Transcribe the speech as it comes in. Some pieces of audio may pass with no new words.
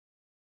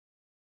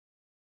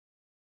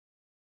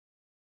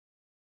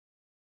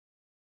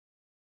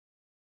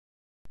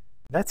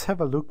Let's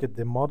have a look at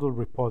the model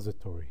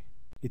repository.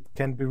 It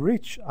can be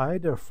reached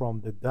either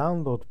from the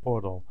download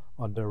portal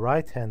on the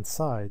right-hand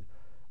side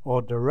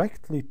or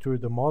directly through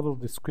the model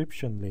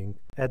description link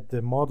at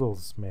the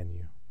Models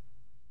menu.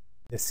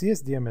 The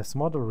CSDMS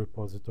model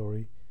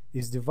repository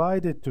is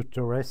divided to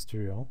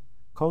terrestrial,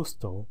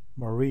 coastal,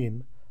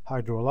 marine,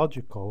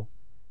 hydrological,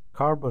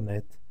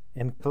 carbonate,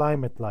 and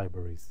climate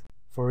libraries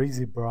for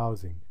easy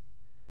browsing.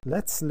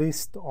 Let's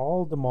list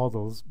all the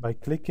models by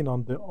clicking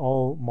on the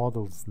All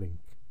Models link.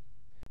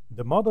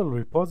 The model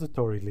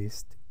repository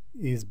list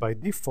is by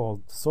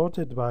default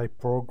sorted by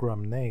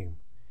program name.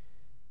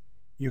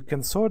 You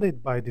can sort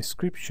it by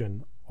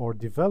description or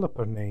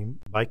developer name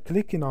by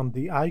clicking on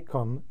the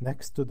icon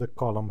next to the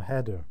column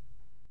header.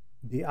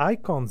 The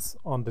icons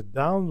on the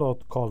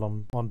download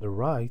column on the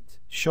right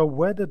show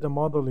whether the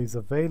model is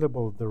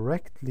available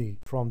directly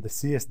from the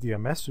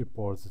CSDMS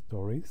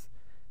repositories,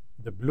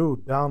 the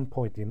blue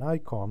down-pointing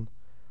icon,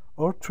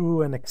 or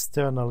through an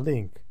external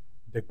link,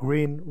 the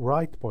green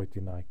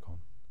right-pointing icon.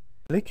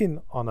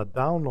 Clicking on a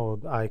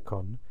download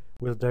icon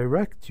will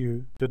direct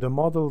you to the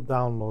model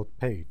download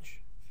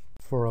page.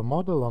 For a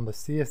model on the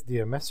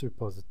CSDMS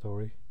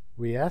repository,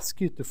 we ask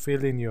you to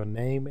fill in your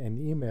name and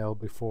email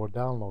before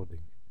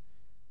downloading.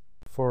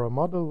 For a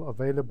model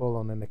available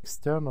on an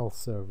external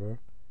server,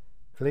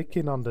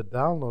 clicking on the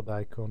download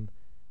icon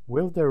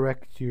will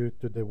direct you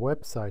to the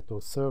website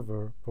or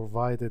server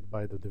provided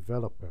by the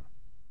developer.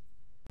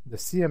 The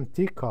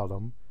CMT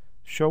column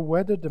shows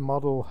whether the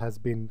model has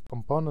been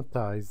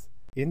componentized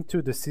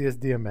into the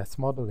CSDMS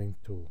modeling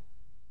tool.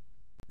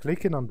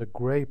 Clicking on the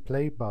gray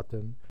play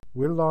button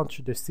will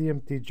launch the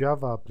CMT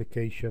Java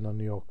application on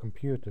your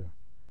computer.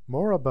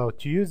 More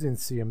about using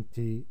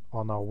CMT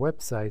on our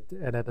website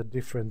and at a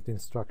different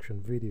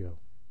instruction video.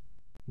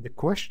 The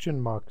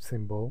question mark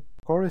symbol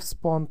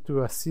corresponds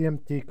to a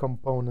CMT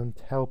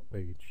component help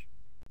page.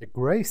 The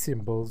gray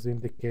symbols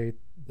indicate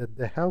that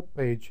the help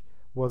page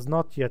was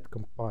not yet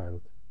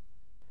compiled.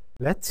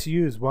 Let's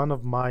use one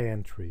of my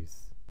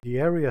entries, the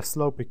area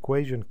slope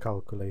equation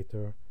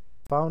calculator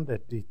found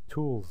at the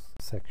Tools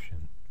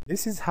section.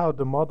 This is how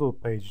the model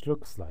page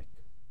looks like.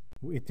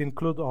 It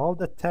includes all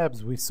the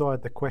tabs we saw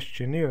at the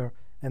questionnaire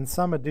and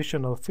some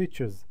additional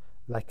features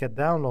like a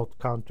download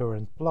counter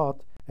and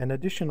plot, and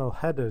additional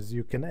headers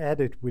you can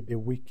edit with the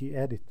wiki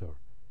editor.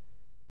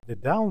 The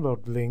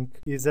download link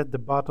is at the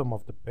bottom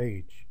of the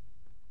page.